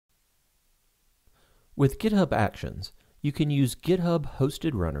With GitHub Actions, you can use GitHub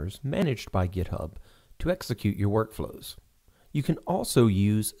hosted runners managed by GitHub to execute your workflows. You can also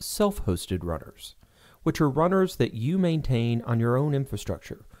use self-hosted runners, which are runners that you maintain on your own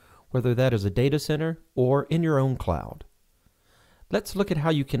infrastructure, whether that is a data center or in your own cloud. Let's look at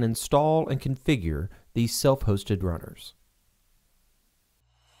how you can install and configure these self-hosted runners.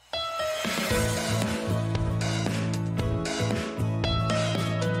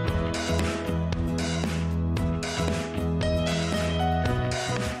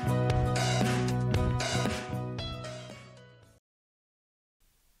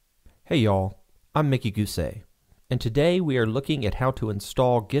 Hey y'all, I'm Mickey Gousset, and today we are looking at how to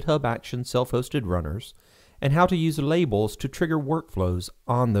install GitHub Action self-hosted runners and how to use labels to trigger workflows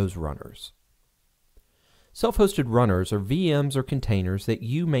on those runners. Self-hosted runners are VMs or containers that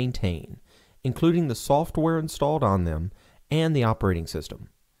you maintain, including the software installed on them and the operating system.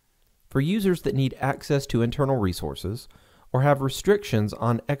 For users that need access to internal resources or have restrictions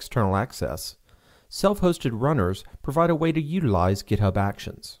on external access, self-hosted runners provide a way to utilize GitHub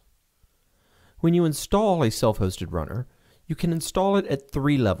Actions. When you install a self-hosted runner, you can install it at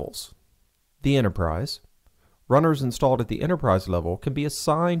three levels. The Enterprise. Runners installed at the Enterprise level can be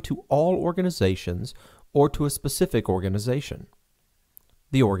assigned to all organizations or to a specific organization.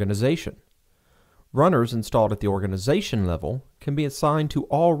 The Organization. Runners installed at the organization level can be assigned to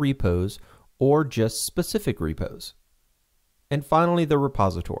all repos or just specific repos. And finally, the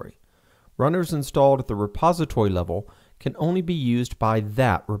Repository. Runners installed at the repository level can only be used by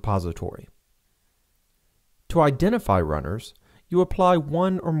that repository. To identify runners, you apply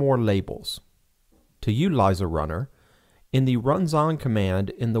one or more labels. To utilize a runner, in the runs on command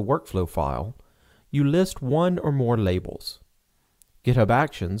in the workflow file, you list one or more labels. GitHub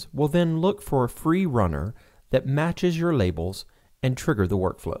Actions will then look for a free runner that matches your labels and trigger the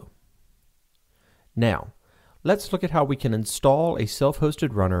workflow. Now, let's look at how we can install a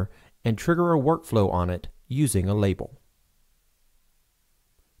self-hosted runner and trigger a workflow on it using a label.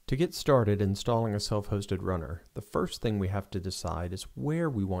 To get started installing a self-hosted runner, the first thing we have to decide is where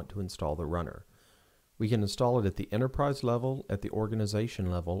we want to install the runner. We can install it at the enterprise level, at the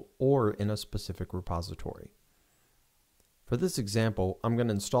organization level, or in a specific repository. For this example, I'm going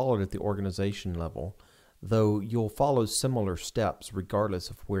to install it at the organization level, though you'll follow similar steps regardless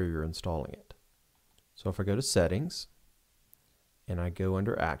of where you're installing it. So if I go to Settings, and I go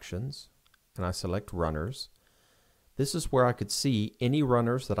under Actions, and I select Runners, this is where I could see any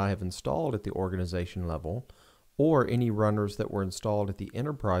runners that I have installed at the organization level or any runners that were installed at the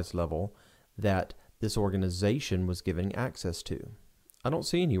enterprise level that this organization was giving access to. I don't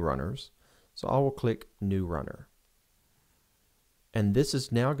see any runners, so I will click New Runner. And this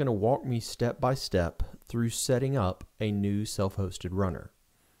is now going to walk me step by step through setting up a new self-hosted runner.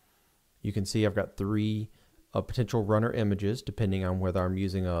 You can see I've got three potential runner images depending on whether I'm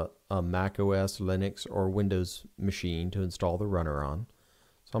using a Mac OS, Linux, or Windows machine to install the runner on.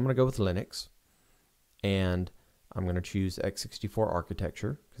 So I'm going to go with Linux, and I'm going to choose x64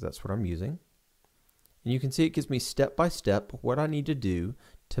 architecture because that's what I'm using. And you can see it gives me step by step what I need to do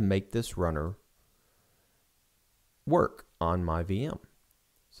to make this runner work on my VM.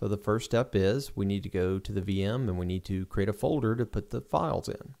 So the first step is we need to go to the VM and we need to create a folder to put the files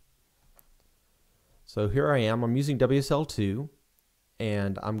in. So here I am, I'm using WSL2,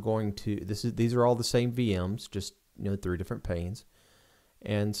 and I'm going to, these are all the same VMs, just through different panes.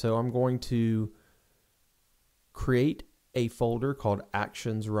 And so I'm going to create a folder called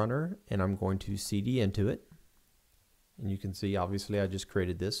Actions Runner, and I'm going to CD into it. And you can see, obviously, I just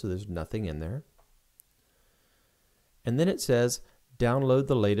created this, so there's nothing in there. And then it says, download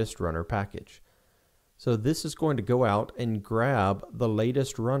the latest runner package. So this is going to go out and grab the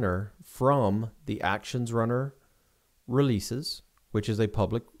latest runner from the Actions Runner releases, which is a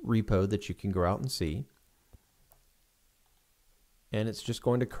public repo that you can go out and see. And it's just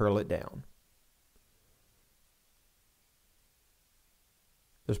going to curl it down.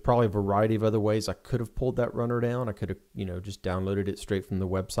 There's probably a variety of other ways I could have pulled that runner down. I could have, just downloaded it straight from the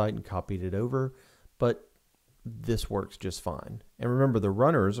website and copied it over, but this works just fine. And remember, the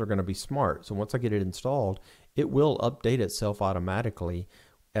runners are going to be smart, so once I get it installed, it will update itself automatically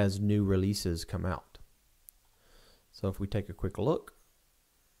as new releases come out. So if we take a quick look,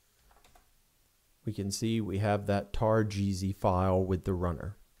 we can see we have that tar.gz file with the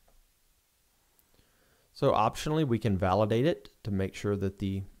runner. So optionally, we can validate it to make sure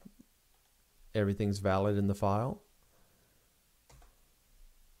that everything's valid in the file.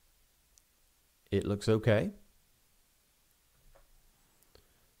 It looks okay.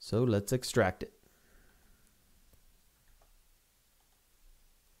 So let's extract it.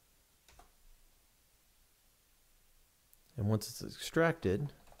 And once it's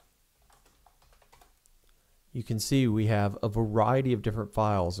extracted, you can see we have a variety of different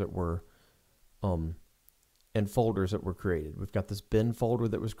files that were and folders that were created. We've got this bin folder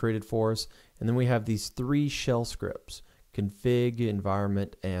that was created for us, and then we have these 3 shell scripts: config,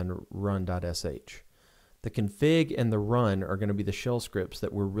 environment, and run.sh. The config and the run are going to be the shell scripts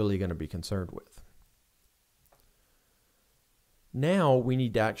that we're really going to be concerned with. Now we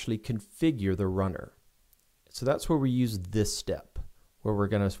need to actually configure the runner. So that's where we use this step, where we're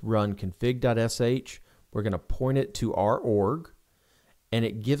going to run config.sh. We're going to point it to our org, and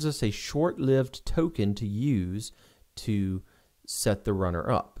it gives us a short-lived token to use to set the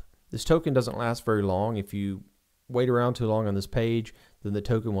runner up. This token doesn't last very long. If you wait around too long on this page, then the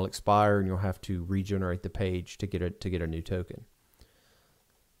token will expire and you'll have to regenerate the page to get a new token.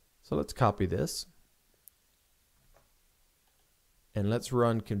 So let's copy this. And let's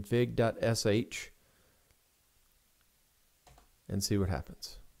run config.sh and see what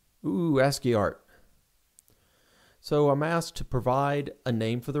happens. Ooh, ASCII art. So I'm asked to provide a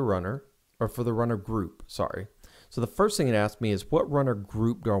name for the runner, or for the runner group, sorry. So the first thing it asks me is, what runner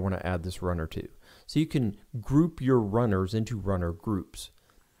group do I want to add this runner to? So you can group your runners into runner groups.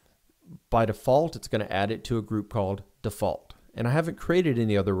 By default, it's going to add it to a group called default. And I haven't created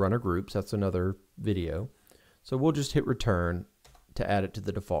any other runner groups. That's another video. So we'll just hit return to add it to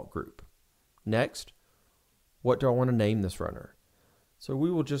the default group. Next, what do I want to name this runner? So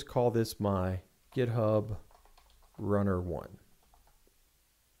we will just call this my GitHub runner 1.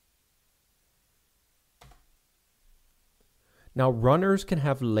 Now runners can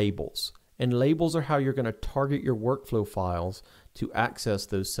have labels, and labels are how you're going to target your workflow files to access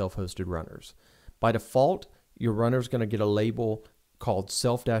those self-hosted runners. By default, your runner is going to get a label called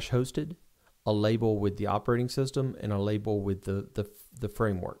self-hosted, a label with the operating system, and a label with the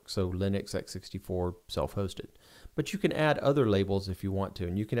framework, so Linux, x64, self-hosted. But you can add other labels if you want to,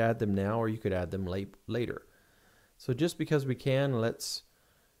 and you can add them now or you could add them later. So just because we can, let's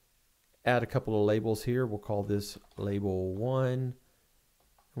add a couple of labels here. We'll call this label 1, and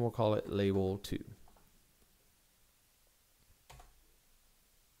we'll call it label 2.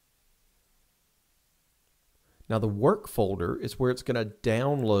 Now the work folder is where it's going to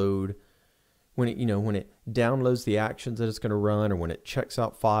download when it downloads the actions that it's going to run, or when it checks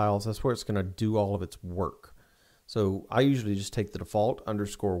out files. That's where it's going to do all of its work. So I usually just take the default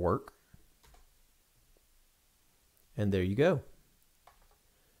 _work, and there you go.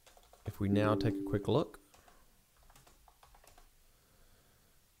 If we now take a quick look,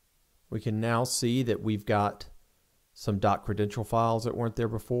 we can now see that we've got some .credential files that weren't there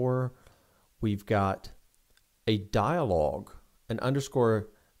before. We've got a dialog, an underscore,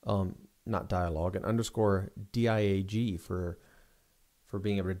 not dialog, an underscore DIAG for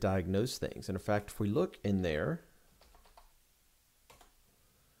being able to diagnose things. And in fact, if we look in there,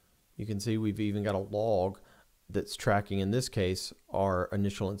 you can see we've even got a log that's tracking, in this case, our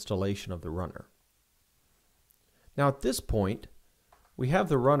initial installation of the runner. Now at this point, we have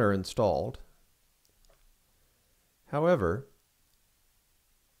the runner installed. However,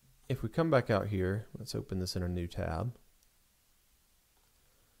 if we come back out here, let's open this in a new tab.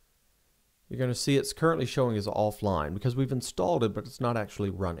 You're going to see it's currently showing as offline because we've installed it, but it's not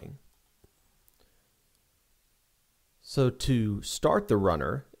actually running. So to start the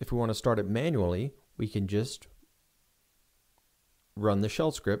runner, if we want to start it manually, we can just run the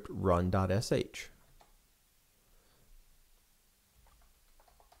shell script run.sh.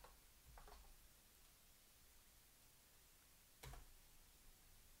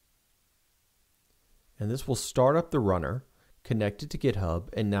 And this will start up the runner, connect it to GitHub,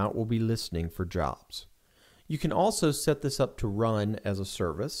 and now it will be listening for jobs. You can also set this up to run as a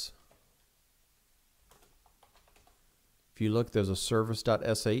service. If you look, there's a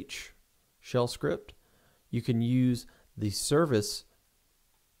service.sh shell script. You can use the service.sh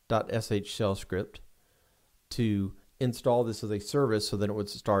shell script to install this as a service, so that it would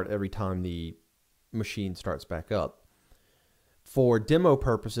start every time the machine starts back up. For demo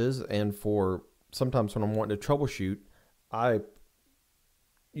purposes, and for sometimes when I'm wanting to troubleshoot, I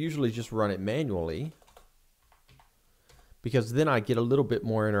usually just run it manually, because then I get a little bit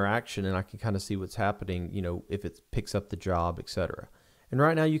more interaction and I can kind of see what's happening, if it picks up the job, etc. And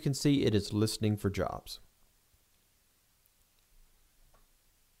right now you can see it is listening for jobs.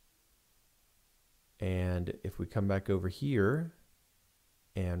 And if we come back over here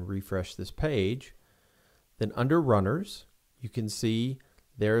and refresh this page, then under runners, you can see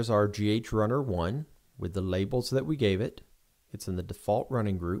there's our GH runner 1 with the labels that we gave it. It's in the default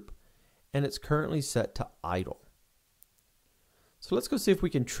running group, and it's currently set to idle. So let's go see if we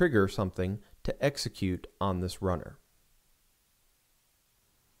can trigger something to execute on this runner.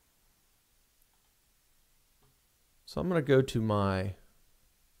 So I'm going to go to my,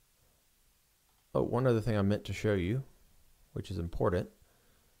 one other thing I meant to show you, which is important.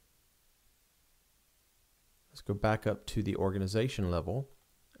 Let's go back up to the organization level,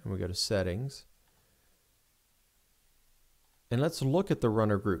 and we go to settings. And let's look at the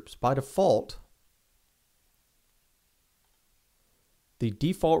runner groups. By default, the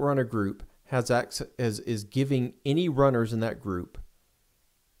default runner group has access, is giving any runners in that group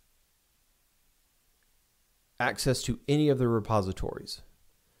access to any of the repositories,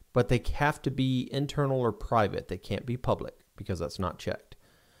 but they have to be internal or private. They can't be public because that's not checked.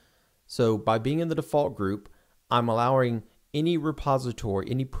 So by being in the default group, I'm allowing any repository,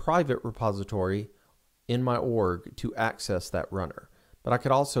 any private repository in my org to access that runner. But I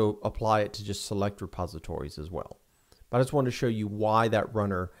could also apply it to just select repositories as well. But I just wanted to show you why that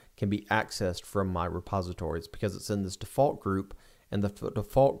runner can be accessed from my repositories, because it's in this default group, and the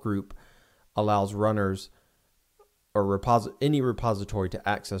default group allows runners or any repository to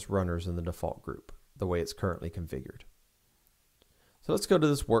access runners in the default group the way it's currently configured. So let's go to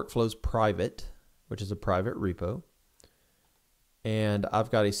this workflows private, which is a private repo. And I've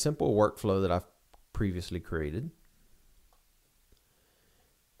got a simple workflow that I've previously created.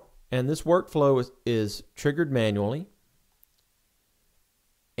 And this workflow is triggered manually.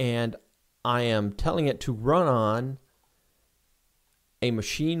 And I am telling it to run on a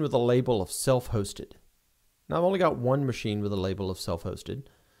machine with a label of self-hosted. Now I've only got one machine with a label of self-hosted,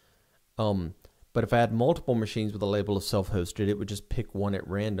 but if I had multiple machines with a label of self-hosted, it would just pick one at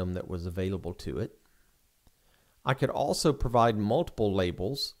random that was available to it. I could also provide multiple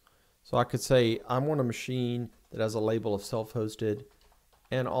labels, so I could say I want a machine that has a label of self-hosted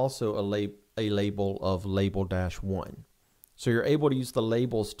and also a label of label-1. So you're able to use the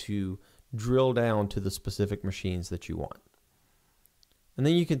labels to drill down to the specific machines that you want. And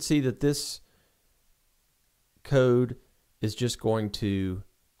then you can see that this code is just going to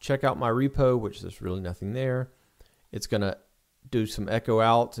check out my repo, which there's really nothing there. It's going to do some echo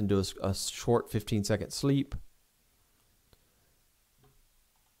outs and do a short 15-second sleep.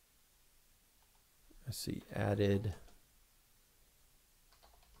 Let's see, added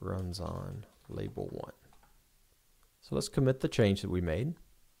runs on label 1. So let's commit the change that we made.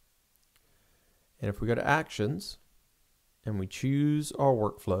 And if we go to Actions and we choose our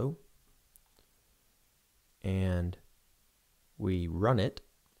workflow, and we run it,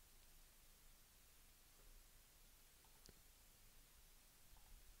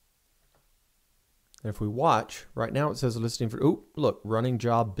 and if we watch, right now it says listening for, oh, look, running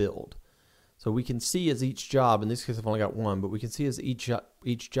job build. So we can see as each job, in this case I've only got one, but we can see as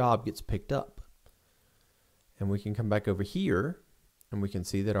each job gets picked up. And we can come back over here, and we can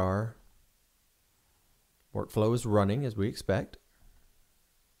see that our workflow is running as we expect.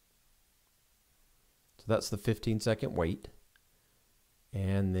 So that's the 15-second wait,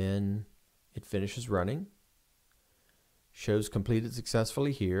 and then it finishes running, shows completed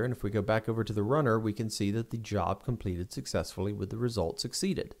successfully here, and if we go back over to the runner, we can see that the job completed successfully with the result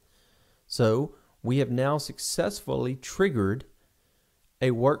succeeded. So we have now successfully triggered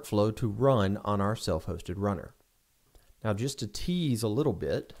a workflow to run on our self-hosted runner. Now just to tease a little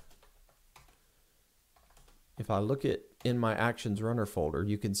bit, if I look at in my Actions Runner folder,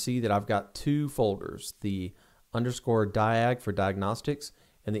 you can see that I've got two folders, the _diag for diagnostics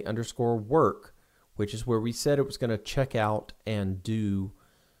and the _work, which is where we said it was going to check out and do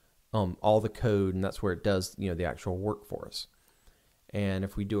all the code, and that's where it does, the actual work for us. And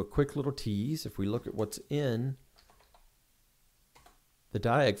if we do a quick little tease, if we look at what's in the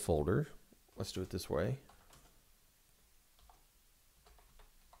diag folder, let's do it this way,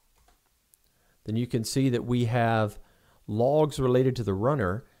 then you can see that we have logs related to the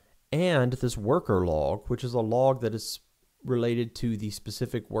runner and this worker log, which is a log that is related to the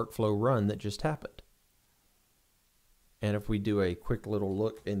specific workflow run that just happened. And if we do a quick little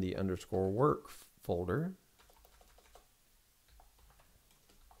look in the _work folder,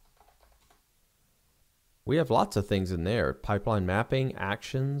 we have lots of things in there: pipeline mapping,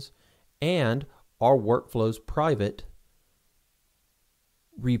 actions, and our workflow's private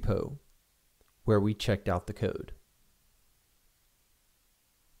repo where we checked out the code.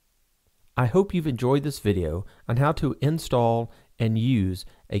 I hope you've enjoyed this video on how to install and use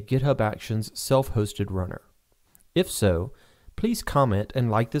a GitHub Actions self-hosted runner. If so, please comment and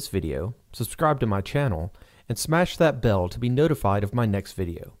like this video, subscribe to my channel, and smash that bell to be notified of my next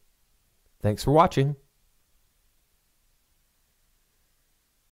video. Thanks for watching.